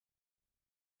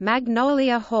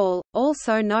Magnolia Hall,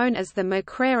 also known as the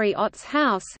McCrary Ott's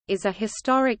House, is a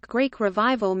historic Greek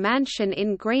Revival mansion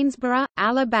in Greensboro,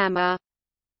 Alabama.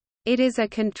 It is a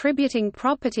contributing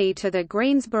property to the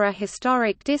Greensboro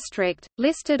Historic District,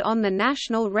 listed on the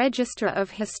National Register of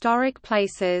Historic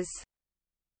Places.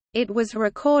 It was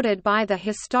recorded by the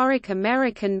Historic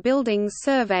American Buildings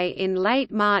Survey in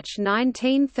late March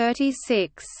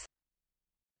 1936.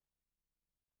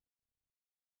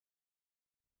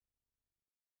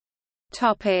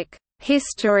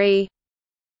 History.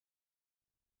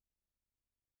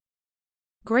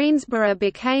 Greensboro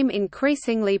became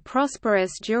increasingly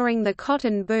prosperous during the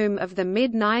cotton boom of the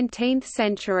mid-19th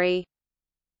century.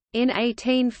 In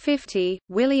 1850,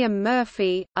 William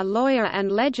Murphy, a lawyer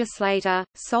and legislator,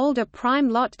 sold a prime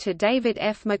lot to David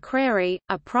F. McCrary,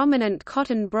 a prominent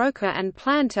cotton broker and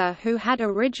planter who had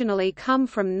originally come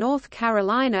from North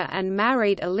Carolina and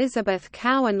married Elizabeth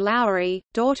Cowan Lowry,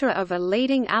 daughter of a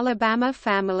leading Alabama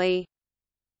family.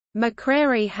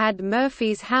 McCrary had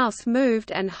Murphy's house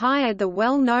moved and hired the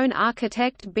well-known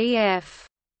architect B.F.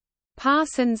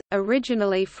 Parsons,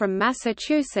 originally from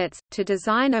Massachusetts, to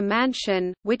design a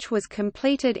mansion, which was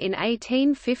completed in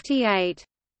 1858.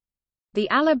 The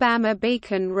Alabama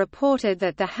Beacon reported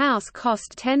that the house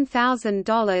cost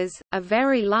 $10,000, a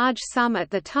very large sum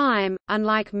at the time.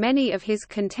 Unlike many of his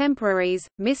contemporaries,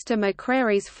 Mr.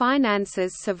 McCrary's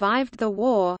finances survived the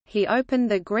war. He opened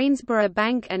the Greensboro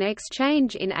Bank and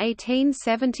Exchange in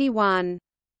 1871.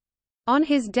 On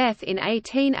his death in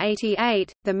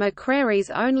 1888, the McCrarys'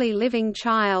 only living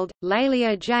child,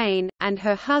 Lelia Jane, and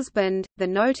her husband, the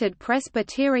noted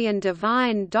Presbyterian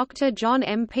divine Dr. John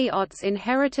M. P. Otts,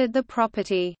 inherited the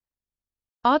property.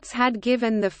 Otts had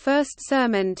given the first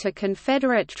sermon to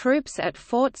Confederate troops at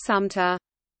Fort Sumter.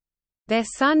 Their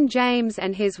son James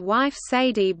and his wife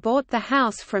Sadie bought the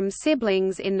house from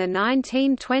siblings in the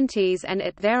 1920s, and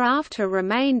it thereafter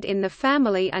remained in the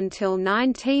family until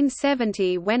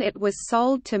 1970, when it was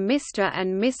sold to Mr.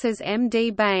 and Mrs. M.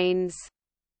 D. Baines.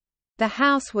 The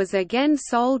house was again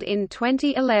sold in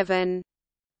 2011.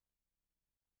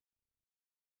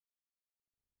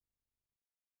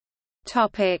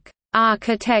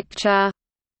 Architecture.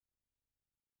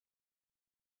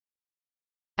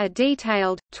 A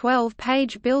detailed,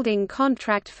 12-page building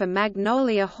contract for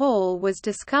Magnolia Hall was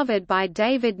discovered by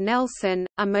David Nelson,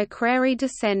 a McCrary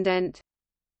descendant.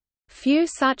 Few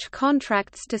such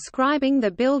contracts describing the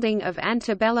building of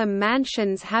antebellum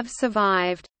mansions have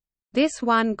survived. This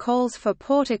one calls for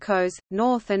porticos,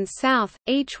 north and south,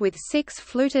 each with 6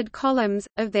 fluted columns,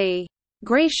 of the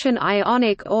Grecian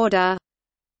Ionic order.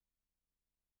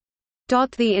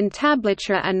 The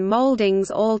entablature and mouldings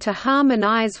all to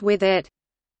harmonize with it,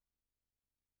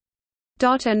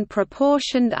 and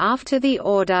proportioned after the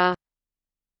order.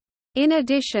 In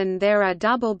addition, there are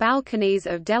double balconies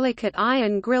of delicate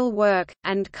iron grille work,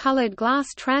 and colored glass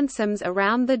transoms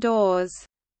around the doors.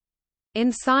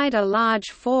 Inside are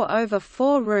large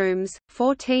 4/4 rooms,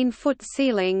 14-foot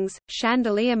ceilings,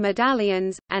 chandelier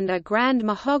medallions, and a grand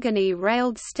mahogany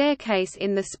railed staircase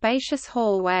in the spacious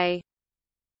hallway.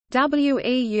 W.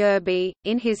 E. Yerby,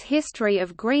 in his History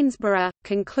of Greensboro,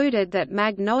 concluded that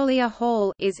Magnolia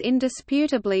Hall is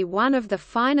indisputably one of the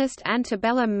finest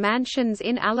antebellum mansions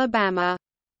in Alabama,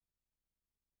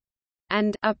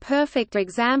 and a perfect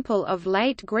example of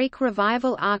late Greek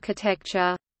Revival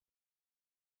architecture.